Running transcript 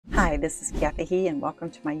Hi, this is Kathy and welcome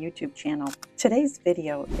to my YouTube channel. Today's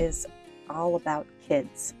video is all about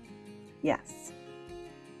kids. Yes,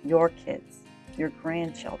 your kids, your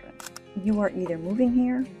grandchildren. You are either moving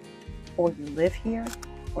here, or you live here,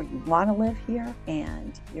 or you want to live here,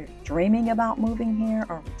 and you're dreaming about moving here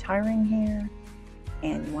or retiring here,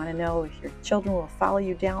 and you want to know if your children will follow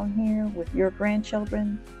you down here with your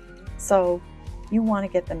grandchildren. So you want to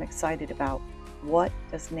get them excited about what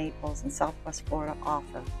does Naples and Southwest Florida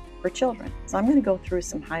offer for children. So I'm going to go through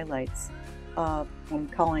some highlights of what I'm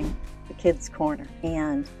calling the Kids Corner.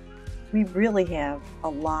 And we really have a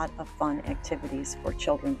lot of fun activities for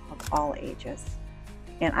children of all ages.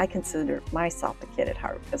 And I consider myself a kid at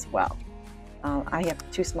heart as well. I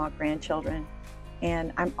have 2 small grandchildren,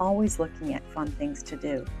 and I'm always looking at fun things to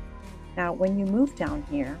do. Now, when you move down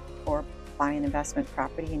here or buy an investment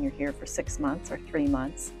property and you're here for 6 months or 3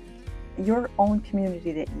 months, your own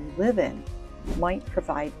community that you live in might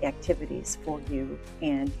provide activities for you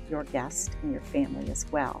and your guests and your family as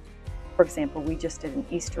well. For example, we just did an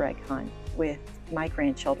Easter egg hunt with my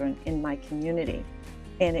grandchildren in my community,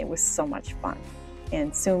 and it was so much fun.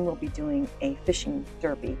 And soon we'll be doing a fishing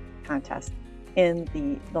derby contest in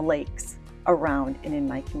the lakes around and in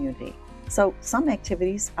my community. So some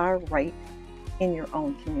activities are right in your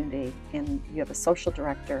own community, and you have a social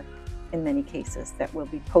director in many cases that will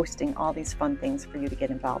be posting all these fun things for you to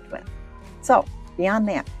get involved with. So beyond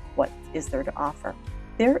that, what is there to offer?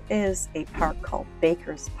 There is a park called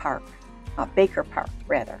Baker Park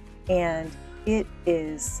rather, and it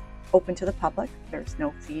is open to the public. There's no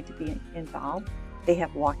fee to be involved. They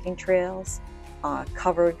have walking trails,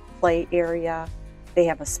 covered play area. They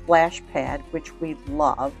have a splash pad, which we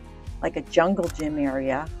love, like a jungle gym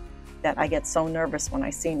area that I get so nervous when I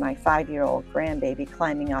see my 5-year-old grandbaby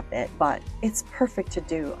climbing up it. But it's perfect to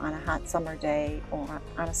do on a hot summer day or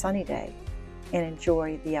on a sunny day and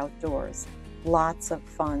enjoy the outdoors. Lots of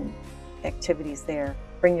fun activities there.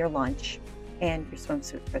 Bring your lunch and your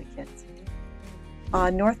swimsuit for the kids.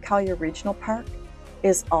 North Collier Regional Park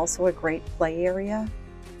is also a great play area.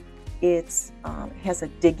 It has a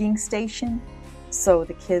digging station, so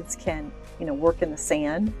the kids can, work in the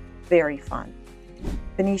sand. Very fun.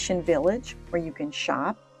 Venetian Village, where you can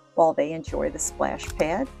shop while they enjoy the splash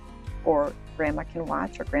pad, or grandma can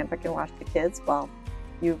watch or grandpa can watch the kids while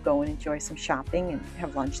you go and enjoy some shopping and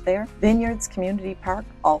have lunch there. Vineyard's Community Park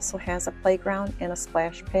also has a playground and a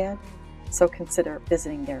splash pad, so consider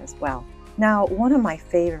visiting there as well. Now, one of my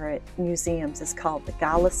favorite museums is called the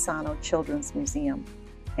Golisano Children's Museum.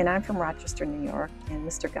 And I'm from Rochester, New York, and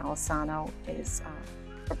Mr. Golisano is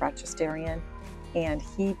a Rochesterian, and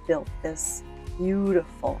he built this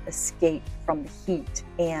beautiful escape from the heat,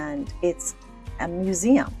 and it's a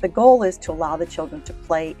museum. The goal is to allow the children to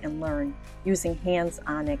play and learn using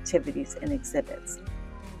hands-on activities and exhibits.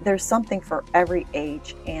 There's something for every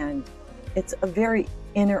age, and it's a very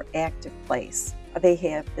interactive place. They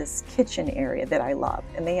have this kitchen area that I love,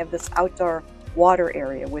 and they have this outdoor water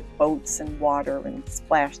area with boats and water and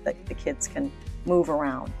splash that the kids can move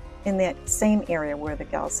around. In that same area where the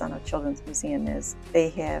Golisano Children's Museum is, they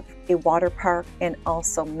have a water park and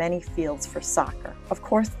also many fields for soccer. Of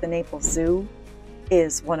course, the Naples Zoo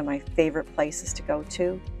is one of my favorite places to go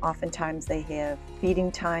to. Oftentimes they have feeding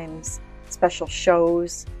times, special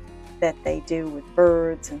shows that they do with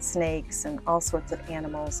birds and snakes and all sorts of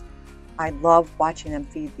animals. I love watching them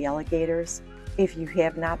feed the alligators. If you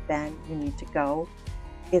have not been, you need to go.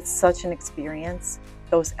 It's such an experience.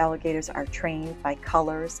 Those alligators are trained by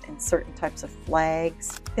colors and certain types of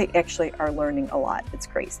flags. They actually are learning a lot. It's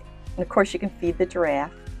crazy. And of course, you can feed the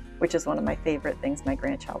giraffe, which is one of my favorite things my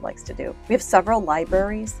grandchild likes to do. We have several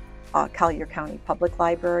libraries. Collier County Public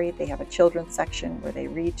Library, they have a children's section where they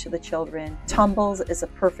read to the children. Tumbles is a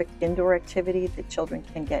perfect indoor activity that children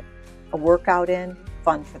can get a workout in,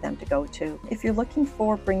 fun for them to go to. If you're looking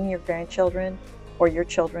for bringing your grandchildren or your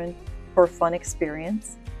children for a fun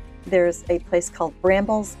experience, there's a place called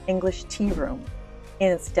Brambles English Tea Room,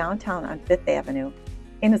 and it's downtown on 5th Avenue.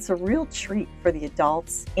 And it's a real treat for the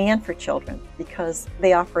adults and for children because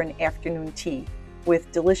they offer an afternoon tea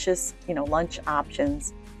with delicious, lunch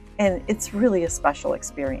options. And it's really a special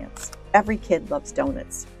experience. Every kid loves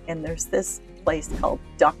donuts, and there's this place called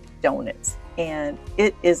Duck Donuts, and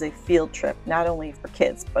it is a field trip, not only for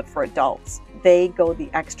kids, but for adults. They go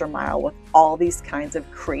the extra mile with all these kinds of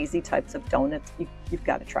crazy types of donuts. You've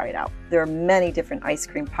got to try it out. There are many different ice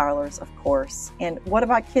cream parlors, of course. And what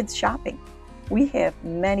about kids shopping? We have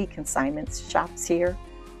many consignment shops here,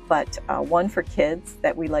 but one for kids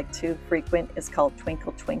that we like to frequent is called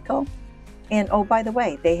Twinkle. And oh, by the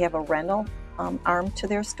way, they have a rental arm to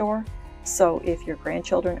their store. So if your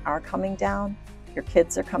grandchildren are coming down, your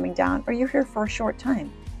kids are coming down, or you're here for a short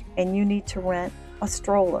time and you need to rent a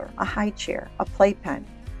stroller, a high chair, a playpen.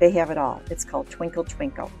 They have it all. It's called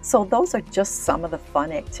Twinkle. So those are just some of the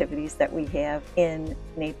fun activities that we have in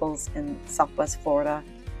Naples and Southwest Florida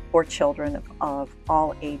for children of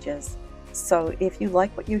all ages. So if you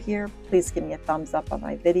like what you hear, please give me a thumbs up on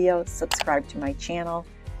my video, subscribe to my channel.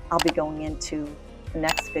 I'll be going into the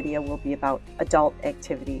next video will be about adult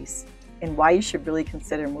activities and why you should really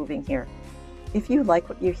consider moving here. If you like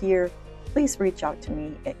what you hear, please reach out to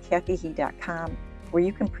me at kathykhee.com, where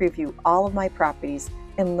you can preview all of my properties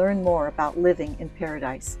and learn more about living in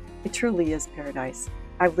paradise. It truly is paradise.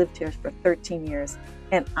 I've lived here for 13 years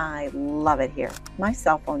and I love it here. My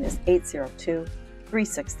cell phone is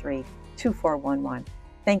 802-363-2411.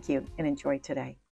 Thank you and enjoy today.